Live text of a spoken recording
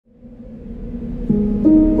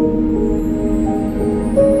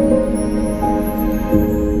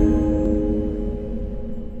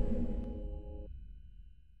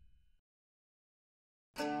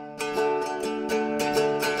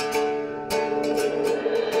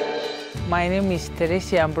My name is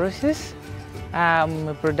Teresa Ambrosius. I'm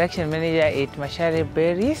a production manager at Mashare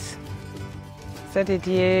Berries. Started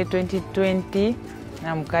here 2020.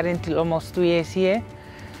 I'm currently almost 2 years here.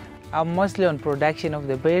 I'm mostly on production of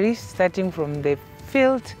the berries, starting from the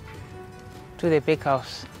field to the pack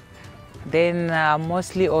house. Then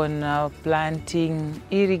mostly on planting,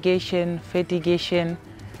 irrigation, fertigation,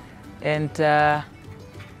 and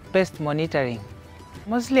pest monitoring.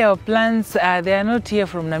 Mostly our plants, they are not here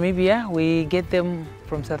from Namibia. We get them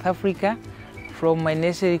from South Africa, from a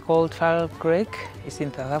nursery called Fall Creek. It's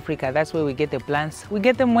in South Africa. That's where we get the plants. We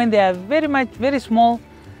get them when they are very small,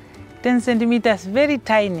 10 centimeters, very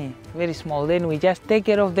tiny, very small. Then we just take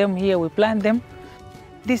care of them here, we plant them.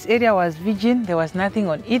 This area was virgin, there was nothing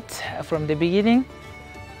on it from the beginning.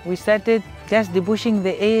 We started just debushing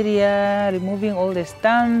the area, removing all the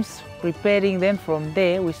stumps, preparing. Then from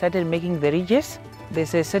there we started making the ridges.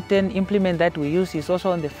 There's a certain implement that we use, is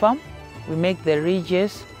also on the farm. We make the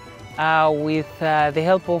ridges with the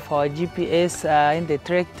help of our GPS in the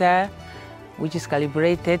tractor, which is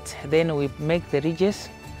calibrated. Then we make the ridges.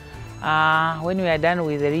 When we are done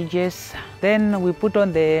with the ridges, then we put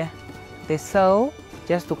on the soil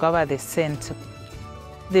just to cover the scent.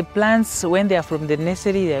 The plants, when they are from the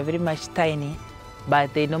nursery, they are very much tiny,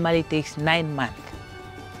 but they normally take 9 months.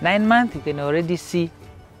 9 months, you can already see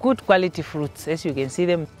good quality fruits. As you can see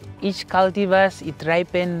them, each cultivars, it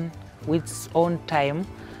ripens with its own time,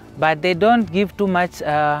 but they don't give too much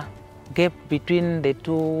gap between the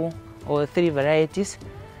 2 or 3 varieties.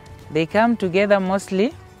 They come together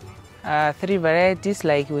mostly, 3 varieties,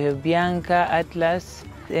 like we have Bianca, Atlas,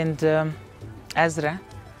 and Azra,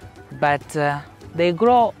 but they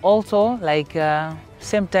grow also like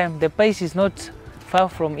same time. The pace is not far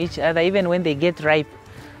from each other. Even when they get ripe,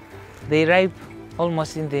 they ripe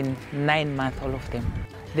almost in the 9 months, all of them.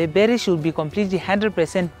 The berry should be completely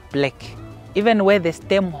 100% black. Even where the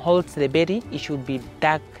stem holds the berry, it should be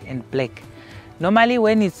dark and black. Normally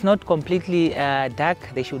when it's not completely dark,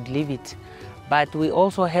 they should leave it. But we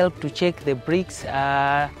also help to check the bricks,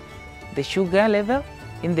 the sugar level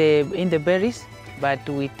in the berries, but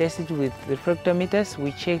we test it with refractometers.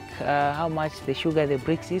 We check how much the sugar the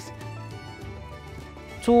bricks is.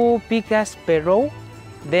 2 pickers per row.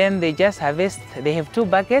 Then they just harvest. They have 2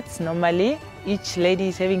 buckets normally. Each lady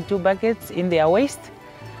is having 2 buckets in their waist.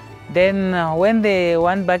 Then when the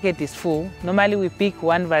 1 bucket is full, normally we pick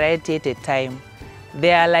 1 variety at a time.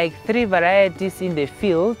 There are like 3 varieties in the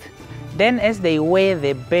field. Then as they weigh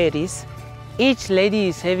the berries, each lady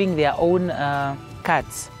is having their own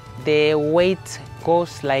carts. The weight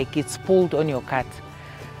goes like it's pulled on your cart.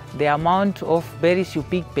 The amount of berries you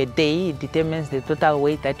pick per day determines the total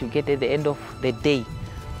weight that you get at the end of the day.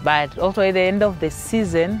 But also at the end of the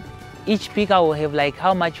season, each picker will have like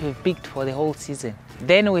how much you have picked for the whole season.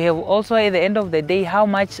 Then we have also at the end of the day how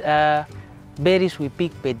much berries we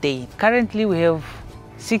pick per day. Currently we have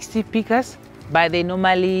 60 pickers, but they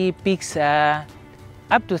normally pick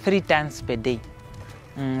up to 3 tons per day.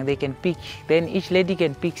 They can pick, then each lady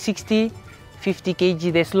can pick 60, 50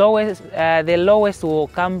 kg. The lowest will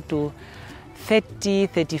come to 30,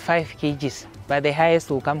 35 kgs, but the highest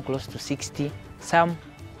will come close to 60. Some,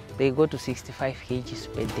 they go to 65 kgs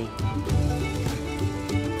per day.